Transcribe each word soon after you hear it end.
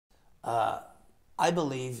I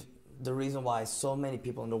believe the reason why so many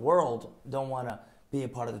people in the world don't want to be a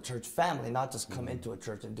part of the church family, not just come into a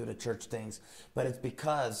church and do the church things, but it's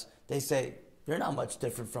because they say, you're not much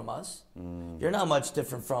different from us. You're not much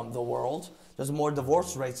different from the world. There's more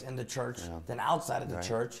divorce rates in the church than outside of the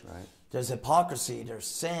church. Right. There's hypocrisy, there's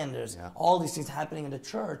sin, there's all these things happening in the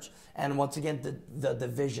church. And once again, the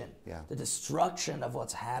division, the destruction of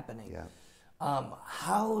what's happening.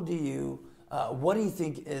 How do you, what do you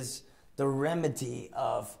think is the remedy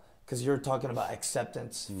of, because you're talking about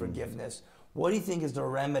acceptance, forgiveness, what do you think is the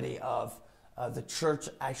remedy of the church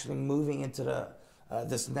actually moving into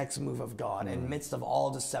this next move of God in the midst of all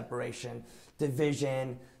the separation,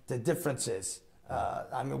 division, the differences?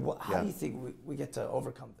 I mean, how do you think we get to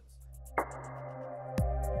overcome this?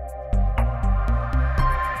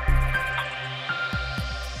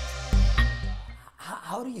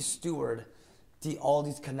 How do you steward all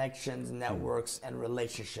these connections, networks, and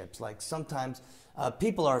relationships? Like sometimes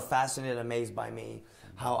people are fascinated, amazed by me,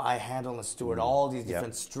 how I handle and steward all these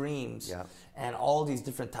different streams and all these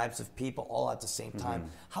different types of people all at the same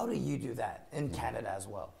time. How do you do that in Canada as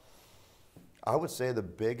well? I would say the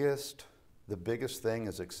biggest thing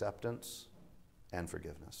is acceptance and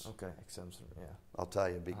forgiveness. Okay, acceptance, I'll tell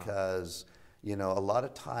you, because you know, a lot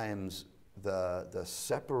of times the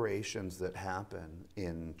separations that happen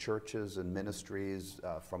in churches and ministries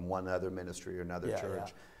from one other ministry or another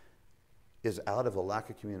church is out of a lack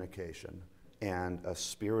of communication and a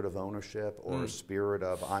spirit of ownership or a spirit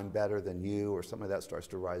of I'm better than you or something like that starts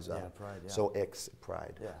to rise up. Pride, So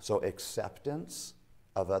pride. So acceptance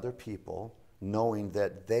of other people, knowing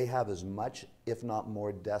that they have as much, if not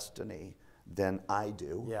more, destiny than I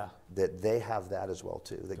do, that they have that as well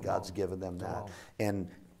too, that God's given them that. And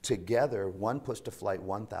together, one puts to flight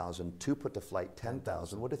 1,000, two put to flight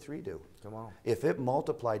 10,000. What do three do? Come on. If it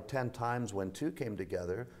multiplied 10 times when two came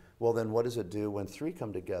together, well then what does it do when three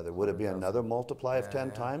come together? Would it be another multiply of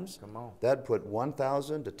 10 times? Come on. That'd put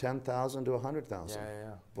 1,000 to 10,000 to 100,000.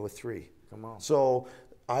 But with three. Come on. So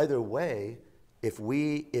either way, if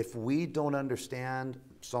we don't understand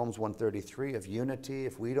Psalms 133 of unity,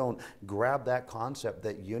 if we don't grab that concept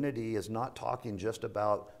that unity is not talking just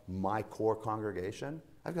about my core congregation.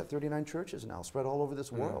 I've got 39 churches now spread all over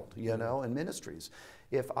this world, you know, and ministries.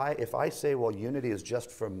 If I say, well, unity is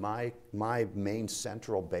just for my main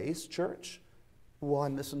central base church, well,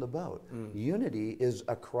 I'm missing the boat. Unity is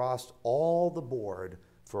across all the board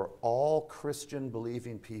for all Christian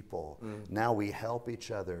believing people. Now we help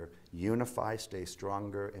each other unify, stay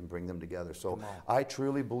stronger, and bring them together. So I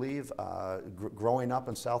truly believe, growing up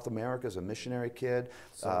in South America as a missionary kid,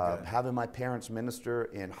 having my parents minister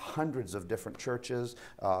in hundreds of different churches,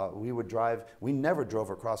 we never drove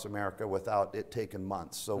across America without it taking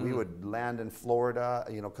months. So we would land in Florida,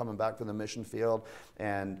 you know, coming back from the mission field,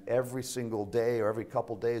 and every single day or every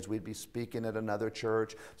couple days we'd be speaking at another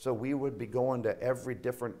church. So we would be going to every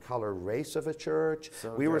different color race of a church.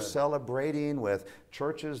 We were celebrating with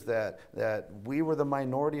churches that we were the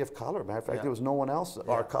minority of color. Matter of fact, there was no one else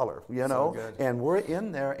our color, you know? And we're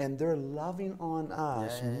in there, and they're loving on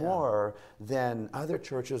us more than other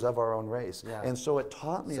churches of our own race. And so it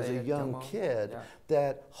taught me as a young kid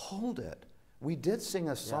that, hold it. We did sing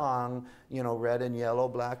a song, you know, red and yellow,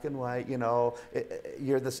 black and white, you know,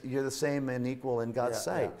 you're the same and equal in God's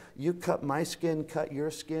sight. You cut my skin, cut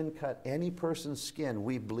your skin, cut any person's skin,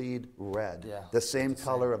 we bleed red. The same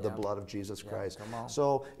color of the blood of Jesus Christ.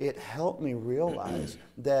 So it helped me realize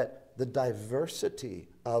that the diversity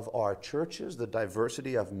of our churches, the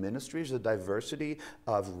diversity of ministries, the diversity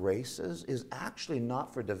of races is actually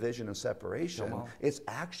not for division and separation. It's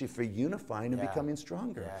actually for unifying and becoming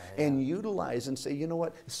stronger. And utilize and say, you know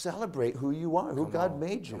what, celebrate who you are, who God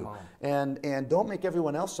made you. And don't make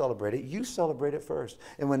everyone else celebrate it. You celebrate it first.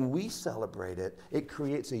 And when we celebrate it, it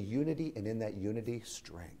creates a unity, and in that unity,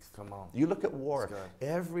 strength. You look at war.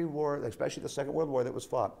 Every war, especially the Second World War that was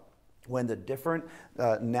fought, when the different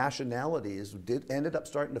nationalities ended up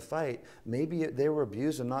starting to fight, maybe they were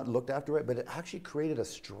abused and not looked after it, but it actually created a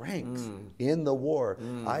strength in the war.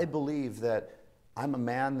 I believe that I'm a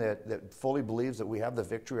man that fully believes that we have the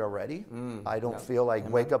victory already. I don't feel like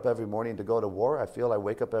wake up every morning to go to war. I feel I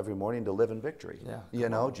wake up every morning to live in victory. You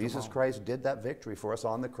know, Jesus Christ did that victory for us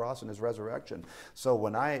on the cross and his resurrection. So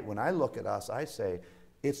when I look at us, I say,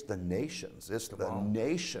 it's the nations. It's the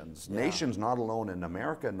nations. Nations not alone in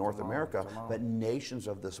America, North America, but nations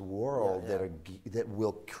of this world that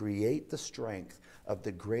will create the strength of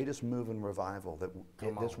the greatest move in revival that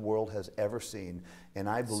this world has ever seen. And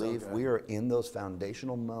I believe we are in those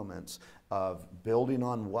foundational moments of building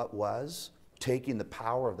on what was, taking the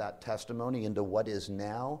power of that testimony into what is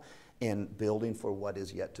now, and building for what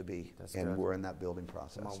is yet to be. That's and good. we're in that building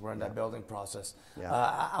process. Come on, we're in that building process. Yeah.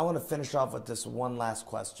 I want to finish off with this one last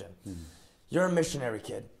question. You're a missionary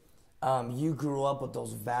kid. You grew up with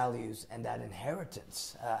those values and that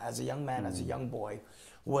inheritance as a young man, as a young boy,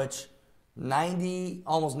 which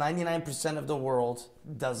almost 99% of the world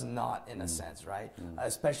does not, in a sense, right?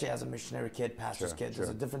 Especially as a missionary kid, pastor's kid, there's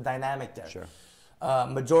a different dynamic there. Sure.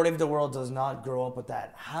 Majority of the world does not grow up with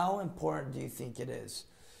that. How important do you think it is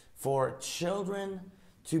for children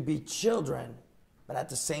to be children, but at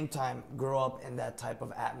the same time grow up in that type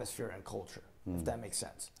of atmosphere and culture, if that makes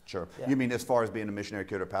sense? Sure. Yeah. You mean as far as being a missionary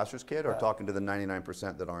kid or pastor's kid, or talking to the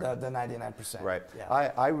 99% that aren't? The 99%. Right.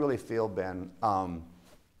 Yeah. I really feel, Ben,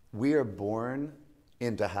 we are born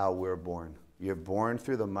into how we're born. You're born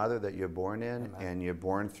through the mother that you're born in, and you're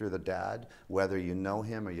born through the dad, whether you know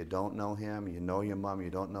him or you don't know him, you know your mom,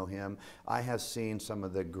 you don't know him. I have seen some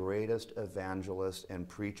of the greatest evangelists and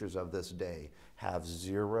preachers of this day have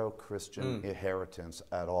zero Christian inheritance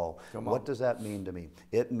at all. What does that mean to me?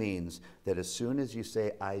 It means that as soon as you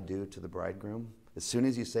say I do to the bridegroom, as soon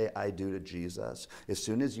as you say I do to Jesus, as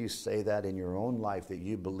soon as you say that in your own life, that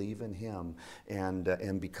you believe in him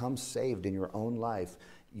and become saved in your own life,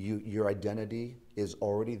 your identity is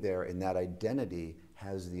already there, and that identity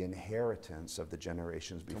has the inheritance of the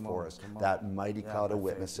generations before us, that mighty cloud of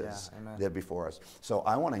witnesses that are before us. So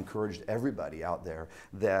I want to encourage everybody out there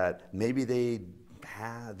that maybe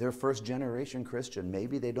they're first generation Christian,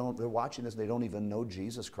 maybe they're watching this, they don't even know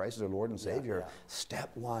Jesus Christ as their Lord and Savior.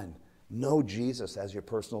 Step one, know Jesus as your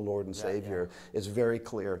personal Lord and Savior. It's very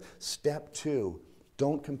clear. Step two,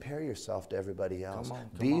 don't compare yourself to everybody else.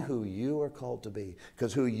 Be who you are called to be.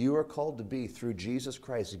 Because who you are called to be through Jesus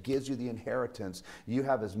Christ gives you the inheritance. You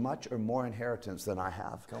have as much or more inheritance than I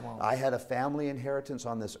have. I had a family inheritance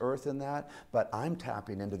on this earth in that, but I'm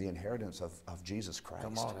tapping into the inheritance of Jesus Christ.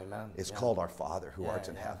 It's called our Father who art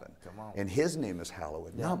in heaven. And his name is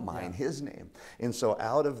hallowed, not mine, his name. And so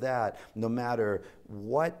out of that, no matter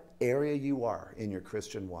what area you are in your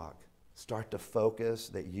Christian walk, start to focus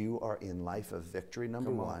that you are in life of victory.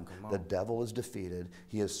 Number one, the devil is defeated.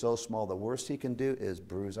 He is so small. The worst he can do is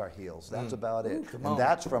bruise our heels. That's about it. And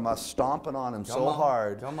that's from us stomping on him so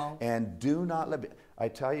hard. And do not let... I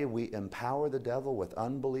tell you, we empower the devil with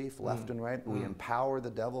unbelief left and right. We empower the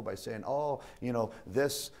devil by saying, oh,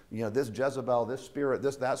 this Jezebel, this spirit,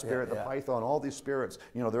 that spirit, the python, all these spirits,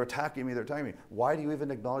 they're attacking me, they're attacking me. Why do you even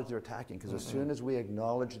acknowledge they're attacking? Because as soon as we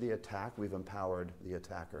acknowledge the attack, we've empowered the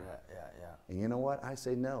attacker. And you know what? I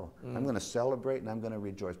say no. I'm going to celebrate and I'm going to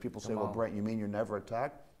rejoice. People say, well, Brent, you mean you're never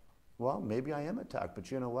attacked? Well, maybe I am attacked, but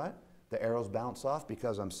you know what? The arrows bounce off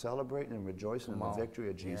because I'm celebrating and rejoicing in the victory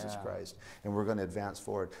of Jesus Christ. And we're going to advance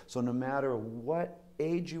forward. So no matter what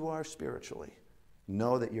age you are spiritually,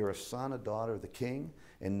 know that you're a son, a daughter of the King,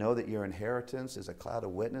 and know that your inheritance is a cloud of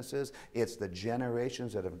witnesses. It's the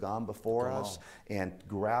generations that have gone before us. And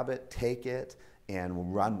grab it, take it,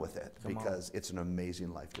 and run with it, because it's an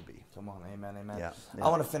amazing life to be. Amen, amen. Yeah. I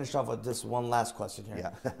want to finish off with this one last question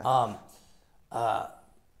here.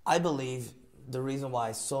 I believe the reason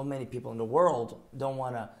why so many people in the world don't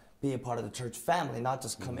want to be a part of the church family, not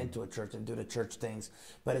just come into a church and do the church things,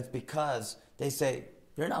 but it's because they say,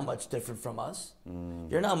 you're not much different from us.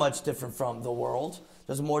 You're not much different from the world.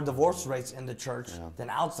 There's more divorce rates in the church than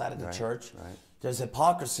outside of the church. There's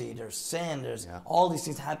hypocrisy, there's sin, there's all these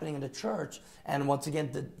things happening in the church. And once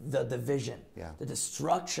again, the division, the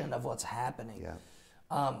destruction of what's happening.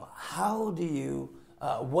 What do you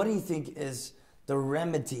think is the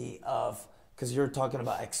remedy of, because you're talking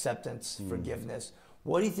about acceptance, forgiveness,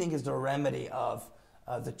 what do you think is the remedy of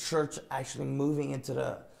the church actually moving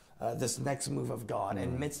into this next move of God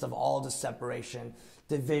in the midst of all the separation,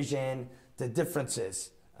 division, the differences?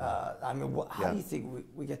 How do you think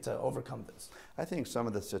we get to overcome this? I think some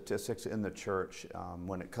of the statistics in the church,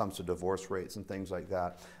 when it comes to divorce rates and things like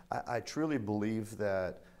that, I truly believe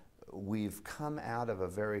that we've come out of a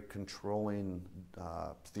very controlling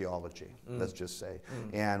theology, let's just say.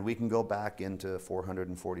 And we can go back into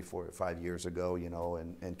 445 years ago,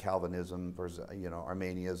 and Calvinism versus,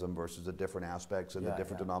 Arminianism versus the different aspects and the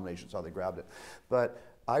different denominations, how they grabbed it. But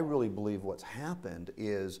I really believe what's happened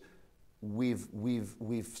is we've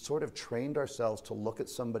sort of trained ourselves to look at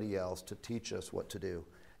somebody else to teach us what to do.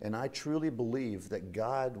 And I truly believe that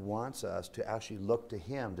God wants us to actually look to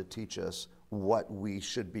him to teach us what we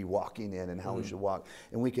should be walking in and how we should walk.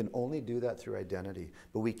 And we can only do that through identity.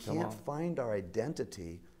 But we can't find our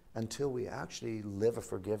identity until we actually live a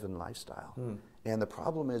forgiven lifestyle. And the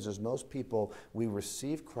problem is most people, we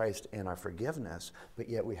receive Christ and our forgiveness, but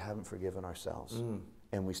yet we haven't forgiven ourselves.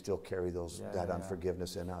 and we still carry that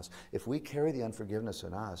unforgiveness in us. If we carry the unforgiveness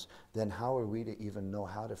in us, then how are we to even know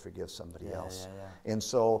how to forgive somebody else? And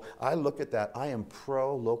so I look at that. I am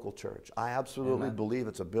pro-local church. I absolutely believe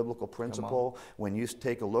it's a biblical principle. When you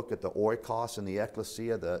take a look at the oikos and the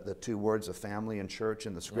ecclesia, the two words of family and church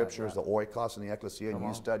in the scriptures, the oikos and the ecclesia, and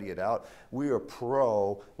you study it out, we are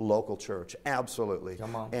pro-local church, absolutely.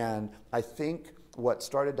 And I think what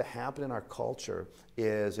started to happen in our culture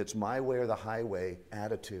is it's my way or the highway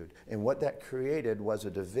attitude. And what that created was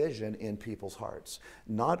a division in people's hearts,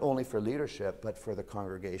 not only for leadership, but for the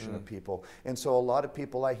congregation of people. And so a lot of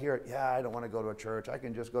people I hear, I don't want to go to a church. I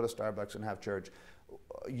can just go to Starbucks and have church.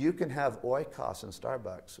 You can have oikos in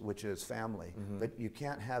Starbucks, which is family, but you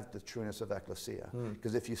can't have the trueness of ecclesia.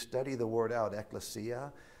 Because if you study the word out,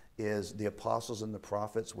 ecclesia is the apostles and the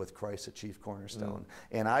prophets with Christ the chief cornerstone.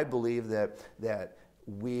 And I believe that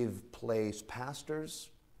we've placed pastors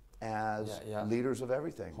as leaders of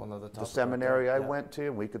everything. The seminary I went to,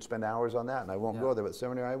 and we could spend hours on that, and I won't go there, but the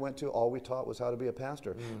seminary I went to, all we taught was how to be a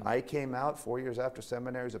pastor. I came out 4 years after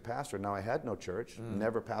seminary as a pastor. Now, I had no church,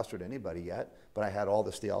 never pastored anybody yet, but I had all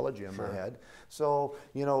this theology in my head. So,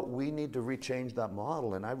 you know, we need to rechange that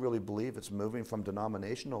model, and I really believe it's moving from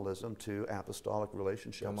denominationalism to apostolic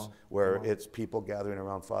relationships, where it's people gathering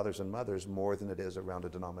around fathers and mothers more than it is around a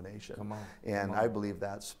denomination. And I believe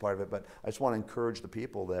that's part of it, but I just want to encourage the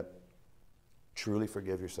people that truly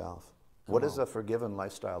forgive yourself. What does a forgiven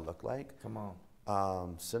lifestyle look like?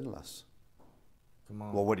 Sinless.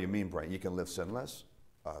 Well, what do you mean, Brent? You can live sinless?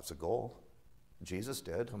 It's a goal. Jesus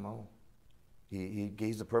did.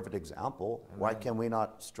 He's the perfect example. Why can we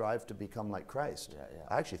not strive to become like Christ?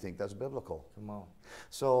 I actually think that's biblical.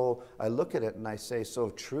 So I look at it and I say,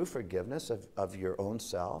 so true forgiveness of your own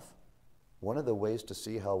self, one of the ways to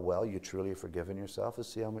see how well you truly have forgiven yourself is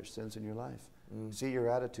see how much sin's in your life. See your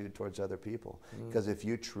attitude towards other people. Because if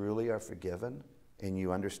you truly are forgiven and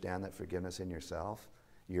you understand that forgiveness in yourself,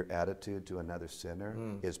 your attitude to another sinner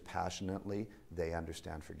is passionately, they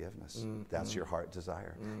understand forgiveness. That's your heart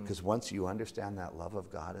desire. Because once you understand that love of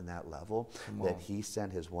God in that level, that he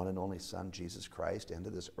sent his one and only son, Jesus Christ, into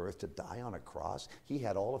this earth to die on a cross, he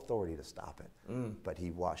had all authority to stop it. But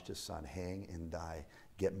he watched his son hang and die,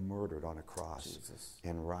 get murdered on a cross,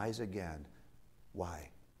 and rise again.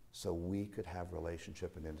 Why? So we could have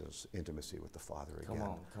relationship and intimacy with the Father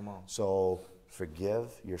again. So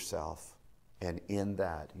forgive yourself, and in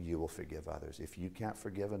that you will forgive others. If you can't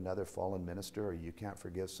forgive another fallen minister, or you can't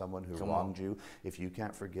forgive someone who wronged you, if you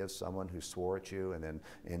can't forgive someone who swore at you and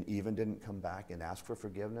even didn't come back and ask for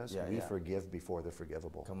forgiveness, we forgive before they're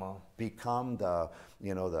forgivable. Become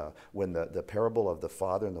when the parable of the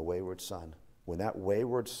father and the wayward son, when that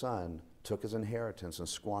wayward son took his inheritance and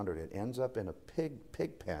squandered it, ends up in a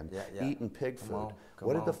pig pen, eating pig food.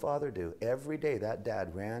 What did the father do? Every day that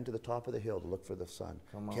dad ran to the top of the hill to look for the son,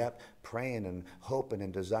 kept praying and hoping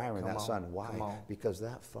and desiring that son. Why? Because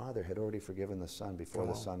that father had already forgiven the son before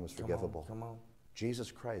the son was forgivable.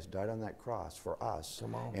 Jesus Christ died on that cross for us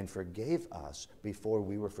and forgave us before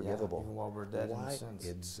we were forgivable. Even while we're dead in sins.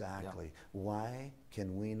 Exactly. Why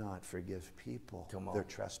can we not forgive people their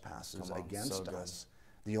trespasses against us?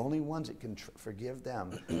 The only ones that can forgive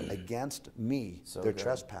them against me, their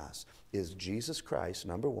trespass, is Jesus Christ,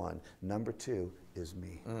 number one. Number two is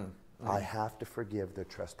me. I have to forgive their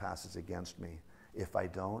trespasses against me. If I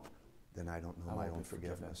don't, then I don't know my own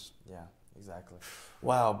forgiveness. Exactly.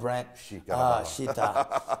 Wow, Brent.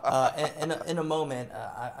 In a moment,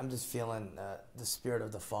 I'm just feeling the spirit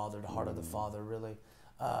of the Father, the heart of the Father, really.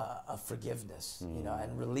 Of forgiveness, you know,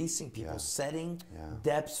 and releasing people, setting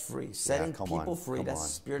debts free, setting people free. That's the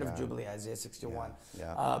spirit of Jubilee, Isaiah 61.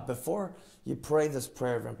 Before you pray this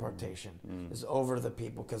prayer of impartation, is over the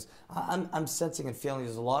people, because I'm sensing and feeling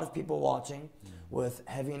there's a lot of people watching with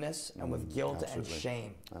heaviness and with guilt and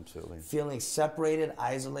shame. Feeling separated,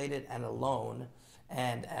 isolated, and alone.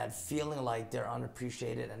 And feeling like they're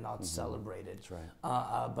unappreciated and not celebrated.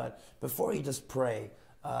 But before you just pray,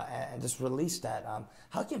 and just release that.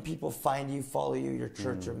 How can people find you, follow you, your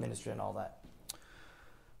church, your ministry, and all that?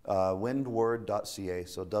 Windward.ca,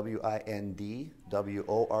 so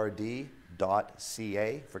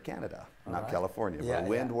WINDWORD.ca for Canada, not California, but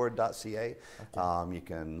windward.ca. You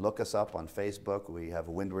can look us up on Facebook. We have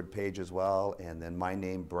a Windward page as well, and then my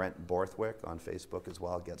name, Brent Borthwick, on Facebook as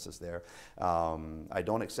well, gets us there. I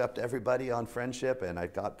don't accept everybody on friendship, and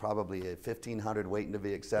I've got probably 1,500 waiting to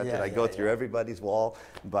be accepted. I go through everybody's wall,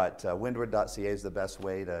 but windward.ca is the best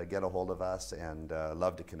way to get a hold of us, and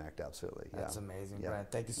love to connect, absolutely. That's amazing, Brent.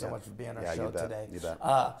 Thank you so much for being on our show you bet. today. You bet.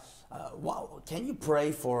 Can you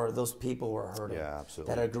pray for those people who are hurting,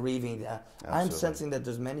 that are grieving, I'm sensing that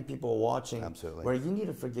there's many people watching where you need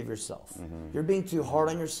to forgive yourself. You're being too hard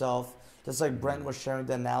on yourself. Just like Brent was sharing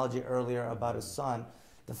the analogy earlier about his son,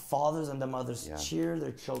 the fathers and the mothers cheer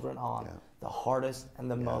their children on the hardest and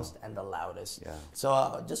the most and the loudest.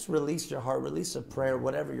 So just release your heart, release a prayer,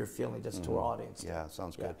 whatever you're feeling, just to our audience. Yeah,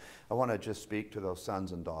 sounds good. I want to just speak to those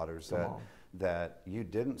sons and daughters that you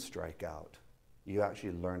didn't strike out. You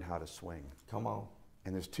actually learned how to swing. Come on.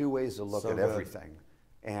 And there's two ways to look at everything.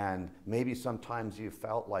 And maybe sometimes you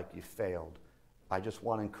felt like you failed. I just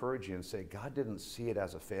want to encourage you and say, God didn't see it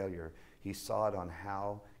as a failure. He saw it on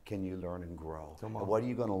how can you learn and grow. And what are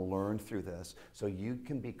you going to learn through this so you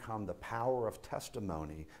can become the power of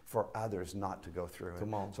testimony for others not to go through it.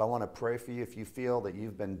 So I want to pray for you if you feel that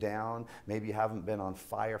you've been down, maybe you haven't been on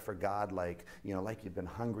fire for God like you've been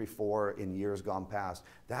hungry for in years gone past.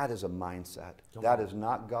 That is a mindset. That is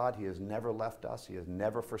not God. He has never left us. He has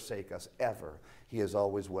never forsaken us, ever. He is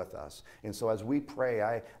always with us. And so as we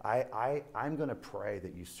pray, I'm going to pray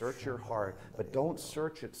that you search your heart, but don't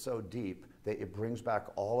search it so deep that it brings back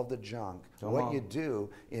all of the junk. What you do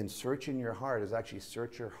in searching your heart is actually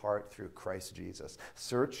search your heart through Christ Jesus.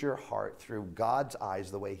 Search your heart through God's eyes,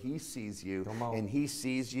 the way He sees you. And He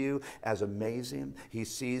sees you as amazing. He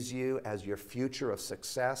sees you as your future of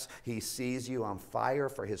success. He sees you on fire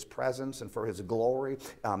for His presence and for His glory,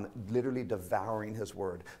 literally devouring His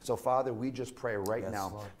word. So Father, we just pray right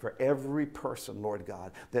now for every person, Lord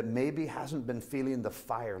God, that maybe hasn't been feeling the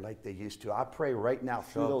fire like they used to. I pray right now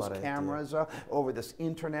through those cameras, over this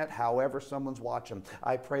internet, however someone's watching,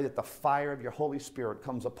 I pray that the fire of your Holy Spirit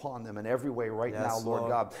comes upon them in every way right now, Lord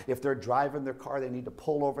God. If they're driving their car, they need to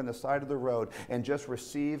pull over on the side of the road and just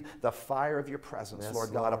receive the fire of your presence,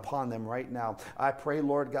 Lord God, upon them right now. I pray,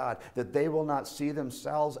 Lord God, that they will not see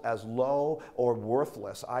themselves as low or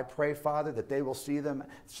worthless. I pray, Father, that they will see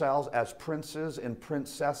themselves as princes and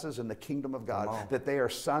princesses in the kingdom of God, that they are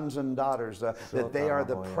sons and daughters, that they are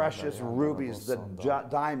the precious rubies, the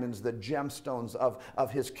diamonds, the gemstones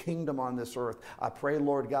of His kingdom on this earth. I pray,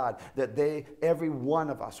 Lord God, that every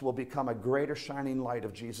one of us will become a greater shining light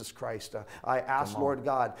of Jesus Christ. I ask, Lord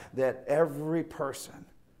God, that every person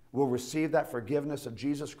will receive that forgiveness of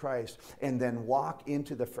Jesus Christ and then walk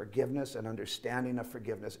into the forgiveness and understanding of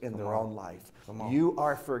forgiveness in their own life. You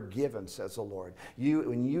are forgiven, says the Lord.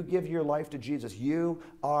 When you give your life to Jesus, you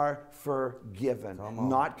are forgiven.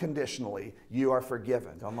 Not conditionally, you are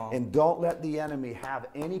forgiven. And don't let the enemy have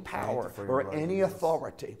any power or any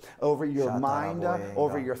authority over your mind,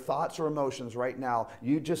 over your thoughts or emotions right now.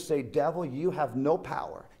 You just say, devil, you have no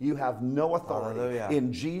power. You have no authority.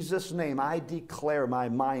 In Jesus' name, I declare my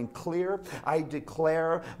mind clear. I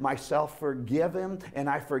declare myself forgiven, and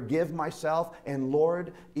I forgive myself. And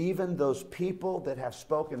Lord, even those people that have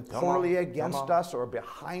spoken poorly against us or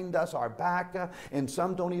behind us, our back, and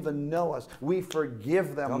some don't even know us, we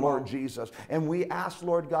forgive them, Lord Jesus. And we ask,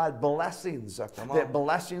 Lord God, blessings, that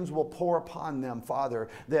blessings will pour upon them, Father,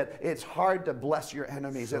 that it's hard to bless your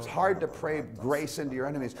enemies. It's hard to pray grace into your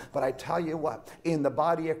enemies. But I tell you what, in the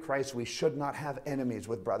body of Christ, we should not have enemies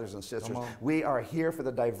with brothers and sisters. We are here for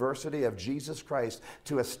the diversity of Jesus Christ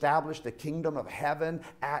to establish the kingdom of heaven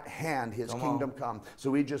at hand, His kingdom come. So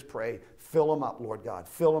we just pray, fill them up, Lord God.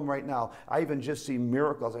 Fill them right now. I even just see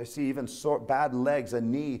miracles. I see even bad legs, a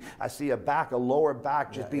knee. I see a back, a lower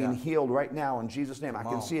back just being healed right now in Jesus' name. I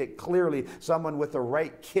can see it clearly. Someone with the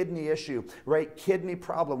right kidney issue, right kidney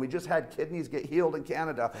problem. We just had kidneys get healed in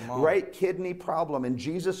Canada. Right kidney problem. In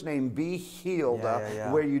Jesus' name, be healed.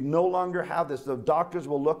 Where you no longer have this. The doctors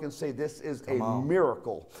will look and say, this is a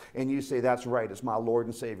miracle. And you say, that's right. It's my Lord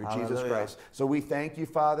and Savior, Jesus Christ. So we thank you,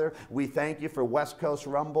 Father. We thank you for West Coast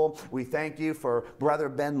Rumble. We thank you for Brother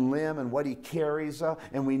Ben Lim and what he carries.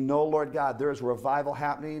 And we know, Lord God, there's revival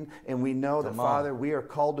happening. And we know that, Father, we are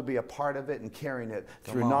called to be a part of it and carrying it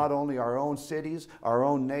through not only our own cities, our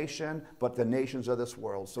own nation, but the nations of this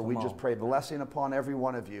world. So we just pray blessing upon every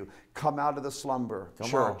one of you. Come out of the slumber,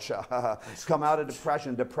 church. Come out of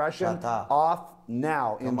depression. Depression off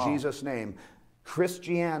now in Jesus' name.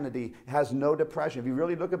 Christianity has no depression. If you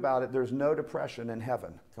really look about it, there's no depression in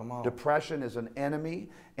heaven. Depression is an enemy,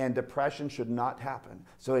 and depression should not happen.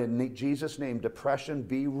 So in Jesus' name, depression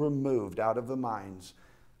be removed out of the minds.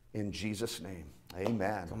 In Jesus' name.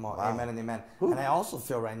 Amen. Amen and amen. And I also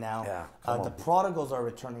feel right now the prodigals are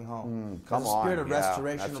returning home. There's a spirit of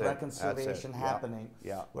restoration and reconciliation happening.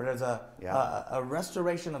 Where there's a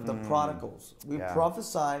restoration of the prodigals. We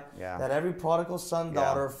prophesy that every prodigal son,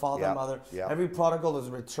 daughter, father, mother, every prodigal is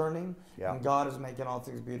returning Yeah. And God is making all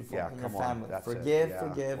things beautiful in your family. That's Forgive, it. Yeah.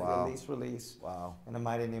 forgive, Wow. release, release. Wow. In the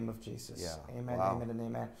mighty name of Jesus. Yeah. Amen, Wow. amen, and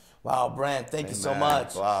amen. Wow, Brent, thank you so Amen.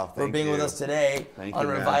 much Wow, for thank being with you. us today Thank on you,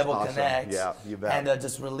 man. Revival Awesome. Connects. Yeah, you bet. And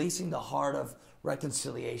just releasing the heart of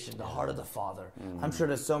reconciliation, the heart of the Father. I'm sure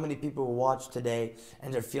there's so many people who watch today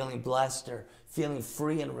and they're feeling blessed or feeling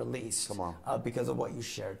free and released. Come on. Because of what you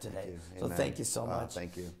shared today. So Amen. thank you so much.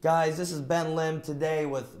 Thank you. Guys, this is Ben Lim today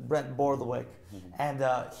with Brent Borthwick. And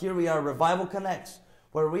here we are, Revival Connects,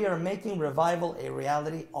 where we are making revival a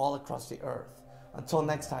reality all across the earth. Until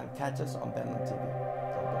next time, catch us on Ben Lim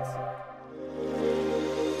TV. God bless you.